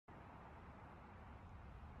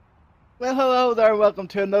Well, hello there, welcome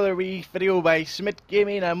to another wee video by Smith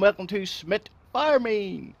Gaming, and welcome to Smith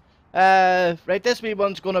Farming. Right, this wee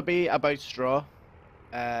one's going to be about straw.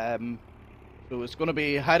 So it's going to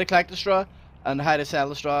be how to collect the straw, and how to sell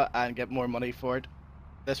the straw, and get more money for it.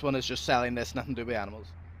 This one is just selling this, nothing to do with animals.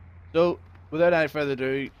 So, without any further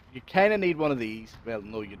ado, you kind of need one of these. Well,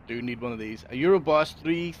 no, you do need one of these. A Euroboss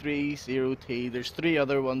 330T. There's 3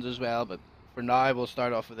 other ones as well, but for now we'll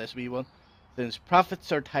start off with this wee one. Since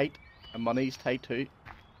profits are tight, and money's tight too.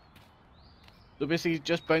 So basically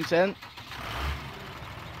just bounce in.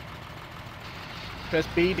 Press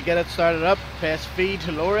B to get it started up. Press V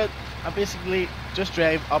to lower it. And basically just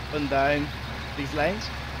drive up and down these lines.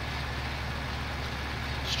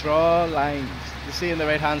 Straw lines. You see on the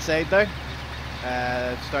right hand side there?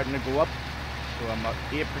 It's starting to go up. So I'm at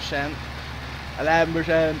 8%,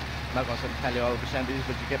 11%. I'm not going to tell you all the percentages,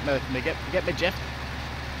 but you get my gist.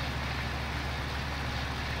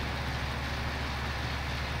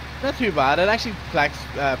 Not too bad, it actually collects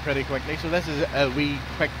pretty quickly, so this is a wee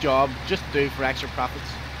quick job just to do for extra profits.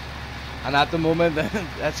 And at the moment,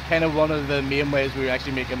 that's kind of one of the main ways we're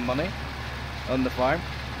actually making money on the farm.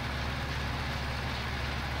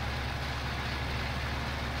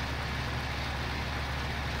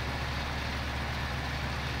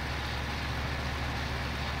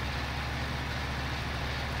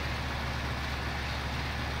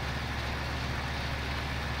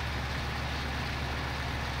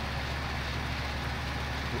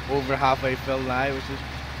 Over halfway filled now, which is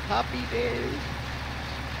happy days.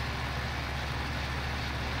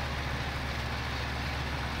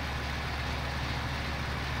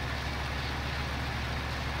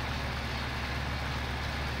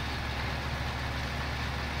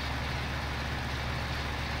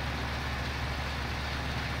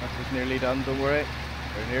 That's just nearly done, don't worry.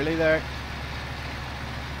 We're nearly there.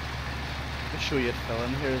 I'll show you it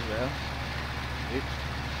filling here as well. Oops.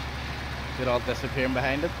 It all disappearing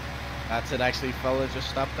behind it. That's it, actually fell, it just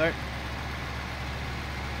stopped there.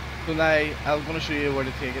 So now I'm going to show you where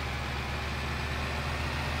to take it.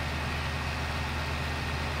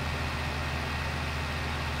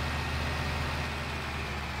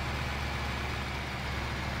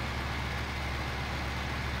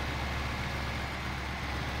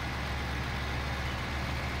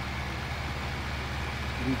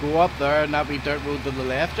 You can go up there and that wee dirt road to the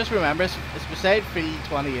left. Just remember, it's beside field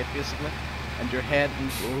 28 basically. And you're heading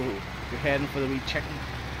for the wee chicken.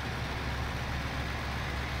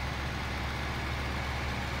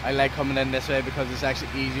 I like coming in this way because it's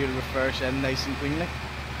actually easier to reverse in nice and cleanly.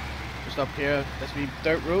 Just up here, this wee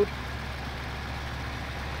dirt road.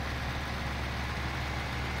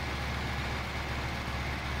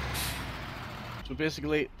 So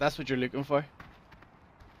basically, that's what you're looking for.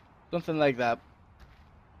 Something like that.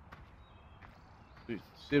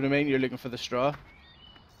 See what I mean? You're looking for the straw.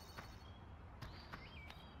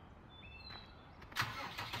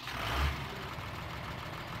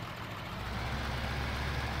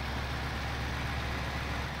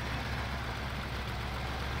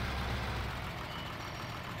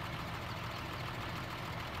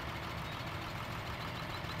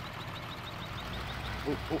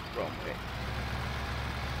 Oh, wrong way.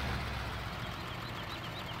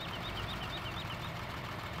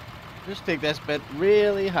 Just take this bit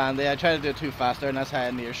really handy. I tried to do it too faster and that's how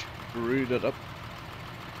I near screwed it up.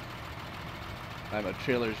 Now my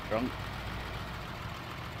trailer's drunk.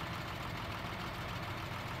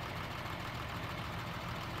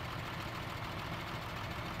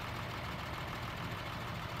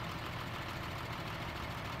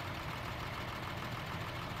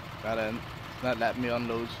 Got in. It's not letting me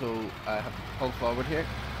unload, so I have to pull forward here.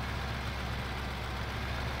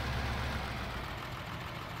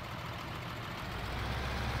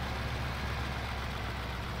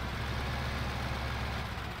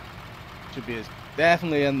 Should be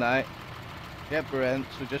definitely in now. Yep, we're in.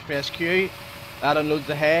 So just press Q. That unloads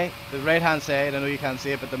the hay. The right hand side, I know you can't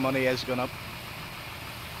see it, but the money is going up.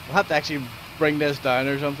 We'll have to actually bring this down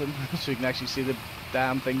or something so you can actually see the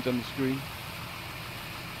damn things on the screen.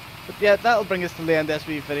 But yeah, that'll bring us to the end of this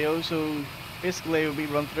wee video. So basically we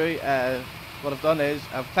run through, what I've done is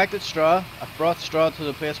I've collected straw, I've brought straw to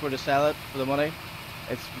the place where to sell it for the money.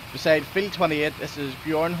 It's beside field 28, this is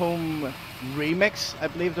Bjornholm Remix, I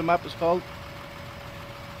believe the map is called.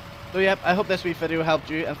 So yeah, I hope this wee video helped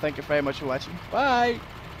you and thank you very much for watching. Bye!